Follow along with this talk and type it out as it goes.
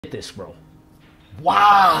at this, bro.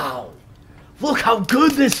 Wow. Look how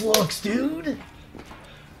good this looks, dude.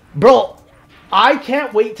 Bro, I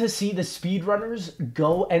can't wait to see the speedrunners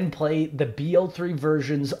go and play the BO3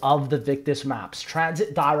 versions of the Victus maps.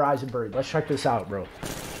 Transit, Die, Rise, and Buried. Let's check this out, bro.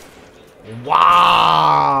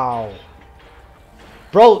 Wow.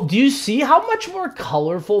 Bro, do you see how much more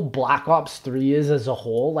colorful Black Ops 3 is as a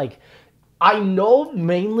whole? Like, I know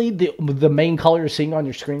mainly the main color you're seeing on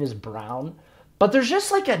your screen is brown, but there's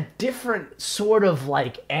just like a different sort of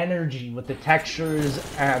like energy with the textures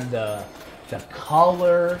and the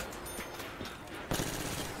color.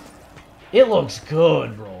 It looks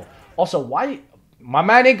good, bro. Also, why... My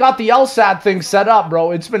man ain't got the LSAT thing set up, bro.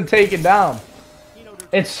 It's been taken down.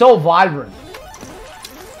 It's so vibrant.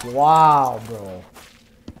 Wow, bro.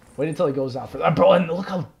 Wait until it goes out for that. Bro, and look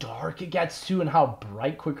how dark it gets too and how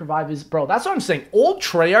bright Quick Revive is. Bro, that's what I'm saying. Old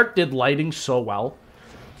Treyarch did lighting so well.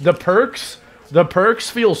 The perks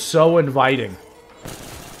feel so inviting.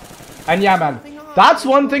 And yeah, man. That's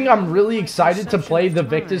one thing I'm really excited to play the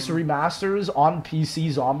Victus remasters on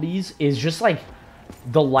PC Zombies is just like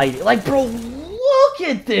the lighting. Like, bro, look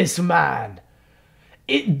at this, man.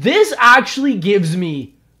 This actually gives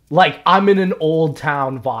me like I'm in an old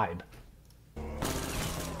town vibe.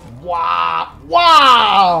 Wow.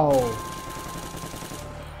 Wow.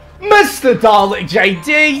 Mr. Dalek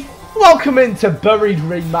JD, welcome into Buried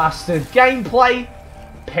Remastered gameplay.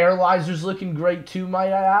 Paralyzer's looking great too,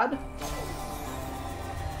 might I add.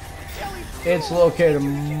 It's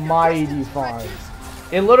looking mighty fine.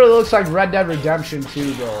 It literally looks like Red Dead Redemption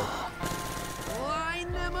 2, bro.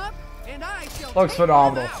 Looks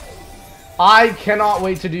phenomenal. I cannot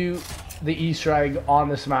wait to do the Easter egg on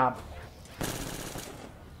this map.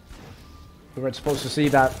 You weren't supposed to see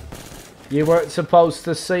that. You weren't supposed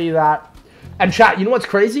to see that. And chat, you know what's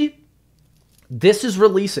crazy? This is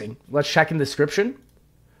releasing, let's check in the description,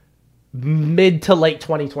 mid to late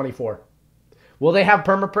 2024. Will they have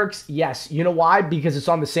permaperks? Yes. You know why? Because it's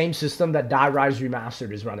on the same system that Die Rise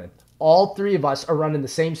Remastered is running. All three of us are running the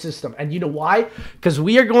same system. And you know why? Because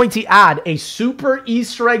we are going to add a super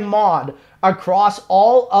Easter egg mod across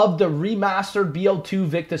all of the remastered BO2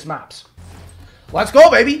 Victus maps. Let's go,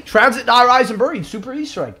 baby. Transit, Die, Rise, and Buried. Super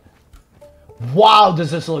Easter egg. Wow, does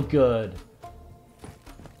this look good.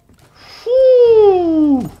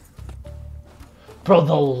 Whew. Bro,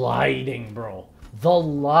 the lighting, bro. The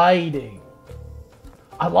lighting.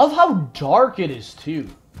 I love how dark it is, too.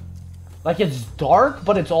 Like, it's dark,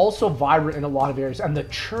 but it's also vibrant in a lot of areas. And the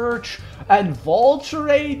church and vault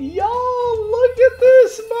terrain. Yo, look at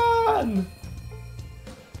this, man.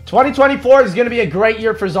 2024 is going to be a great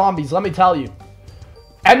year for zombies, let me tell you.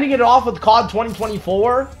 Ending it off with COD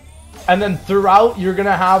 2024. And then throughout, you're going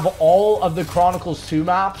to have all of the Chronicles 2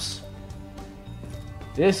 maps.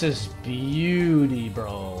 This is beauty,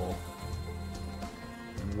 bro.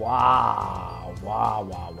 Wow. Wow,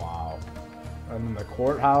 wow, wow. And then the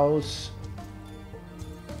courthouse.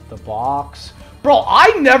 The box. Bro,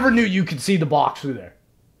 I never knew you could see the box through there.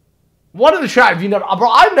 What in the chat have you never... Bro,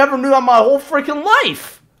 I never knew that my whole freaking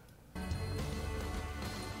life.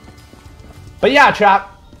 But yeah, chat.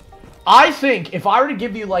 I think if I were to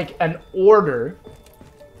give you like an order...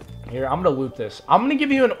 Here, I'm going to loop this. I'm going to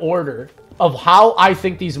give you an order of how I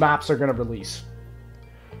think these maps are going to release.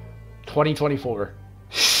 2024.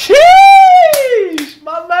 Sheesh!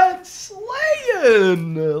 My man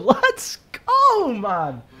slaying! Let's go,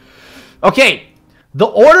 man. Okay, the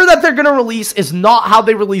order that they're going to release is not how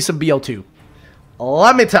they release in BO2.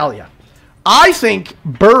 Let me tell you. I think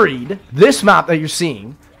Buried, this map that you're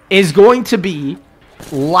seeing, is going to be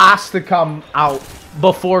last to come out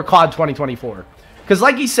before COD 2024. Because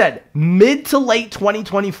like he said, mid to late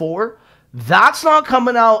 2024, that's not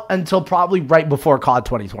coming out until probably right before COD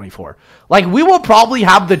 2024. Like, we will probably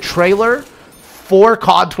have the trailer for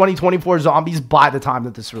COD 2024 Zombies by the time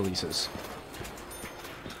that this releases.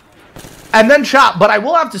 And then chat, but I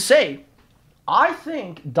will have to say, I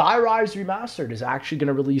think Die Rise Remastered is actually going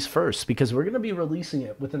to release first because we're going to be releasing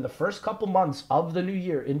it within the first couple months of the new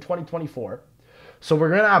year in 2024. So we're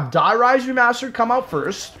going to have Die Rise Remastered come out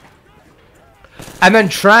first. And then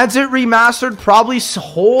Transit Remastered probably,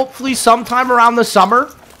 hopefully sometime around the summer.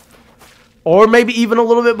 Or maybe even a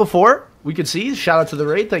little bit before. We could see. Shout out to the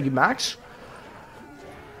raid. Thank you, Max.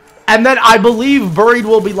 And then I believe Buried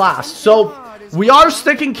will be last. So we are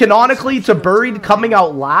sticking canonically to Buried coming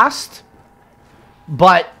out last.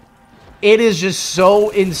 But it is just so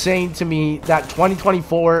insane to me that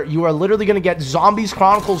 2024, you are literally going to get Zombies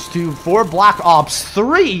Chronicles 2 for Black Ops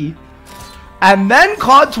 3. And then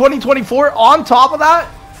COD 2024 on top of that.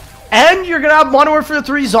 And you're going to have Modern Warfare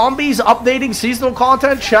 3 Zombies updating seasonal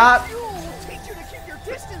content, chat.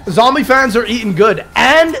 Zombie fans are eating good.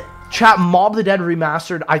 And chat, Mob of the Dead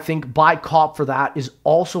Remastered, I think, by cop for that is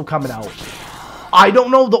also coming out. I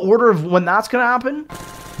don't know the order of when that's going to happen.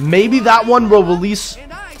 Maybe that one will release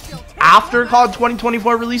after COD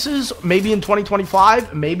 2024 releases. Maybe in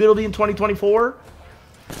 2025. Maybe it'll be in 2024.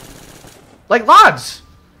 Like, lads,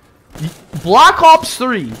 Black Ops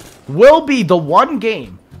 3 will be the one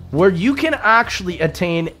game where you can actually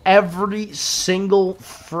attain every single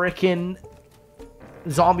freaking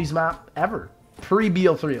zombies map ever.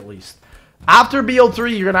 Pre-BO3 at least. After BO3,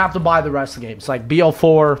 you're going to have to buy the rest of the games. Like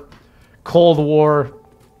BO4, Cold War.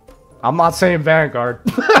 I'm not saying Vanguard.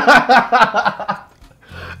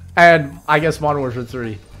 And I guess Modern Warfare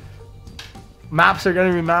 3. Maps are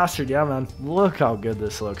going to be remastered. Yeah, man. Look how good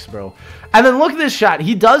this looks, bro. And then look at this shot.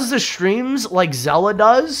 He does the streams like Zella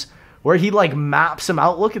does, where he like maps them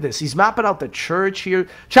out. Look at this. He's mapping out the church here.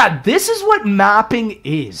 Chat, this is what mapping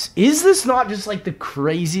is. Is this not just like the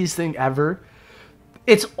craziest thing ever?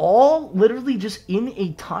 It's all literally just in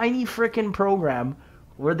a tiny freaking program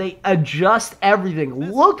where they adjust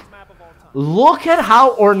everything. Look at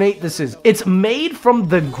how ornate this is. It's made from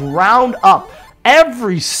the ground up.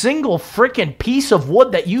 Every single freaking piece of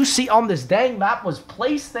wood that you see on this dang map was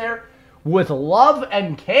placed there with love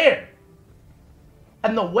and care.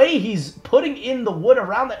 And the way he's putting in the wood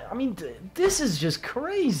around it, I mean, this is just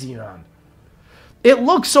crazy, man. It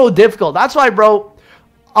looks so difficult. That's why, bro,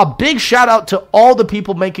 a big shout out to all the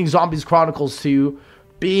people making Zombies Chronicles 2,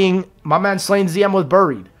 being my man Slain ZM with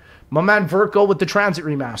Buried, my man Verko with the Transit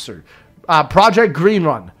Remastered, Project Green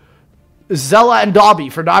Run, Zella and Dobby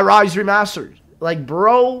for Die Rise Remastered. Like,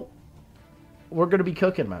 bro, we're going to be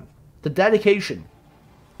cooking, man. The dedication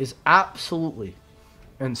is absolutely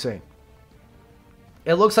insane.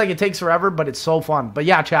 It looks like it takes forever, but it's so fun. But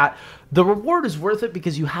yeah, chat, the reward is worth it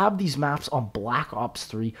because you have these maps on Black Ops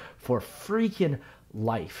 3 for freaking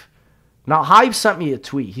life. Now, Hive sent me a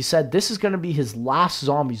tweet. He said this is going to be his last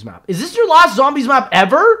Zombies map. Is this your last Zombies map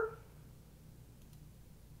ever?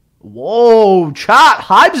 Whoa, chat.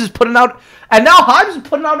 Hives is putting out... And now Hives is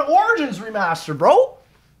putting out an Origins remaster, bro.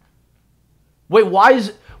 Wait, why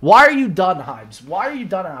are you done, Hives? Why are you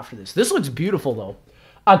done after this? This looks beautiful, though.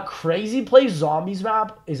 A Crazy Place Zombies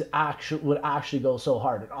map would actually go so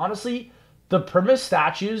hard. And honestly, the Primus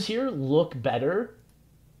statues here look better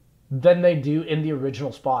than they do in the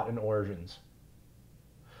original spot in Origins.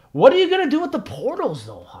 What are you going to do with the portals,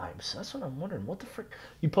 though, Hives? That's what I'm wondering. What the frick?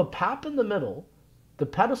 You put Pap in the middle. The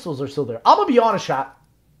pedestals are still there. I'm going to be honest, chat.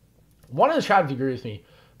 One of the chat, if you agree with me,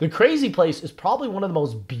 the Crazy Place is probably one of the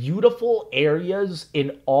most beautiful areas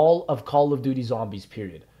in all of Call of Duty Zombies,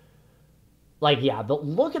 period. Like, yeah,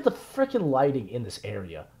 look at the freaking lighting in this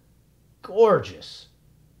area. Gorgeous.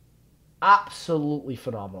 Absolutely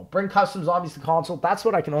phenomenal. Bring custom zombies to console. That's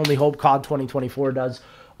what I can only hope COD 2024 does.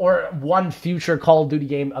 Or one future Call of Duty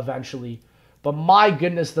game eventually. But my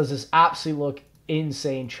goodness, does this absolutely look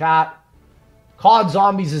insane. Chat, COD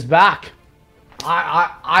Zombies is back.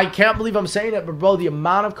 I can't believe I'm saying it, but bro, the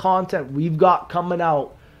amount of content we've got coming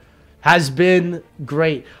out has been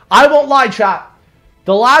great. I won't lie, chat.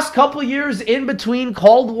 The last couple years in between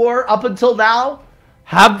Cold War up until now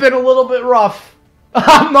have been a little bit rough.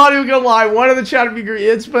 I'm not even going to lie. One of the chat, if you agree,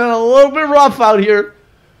 it's been a little bit rough out here.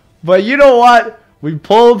 But you know what? We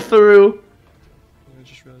pulled through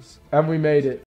and we made it.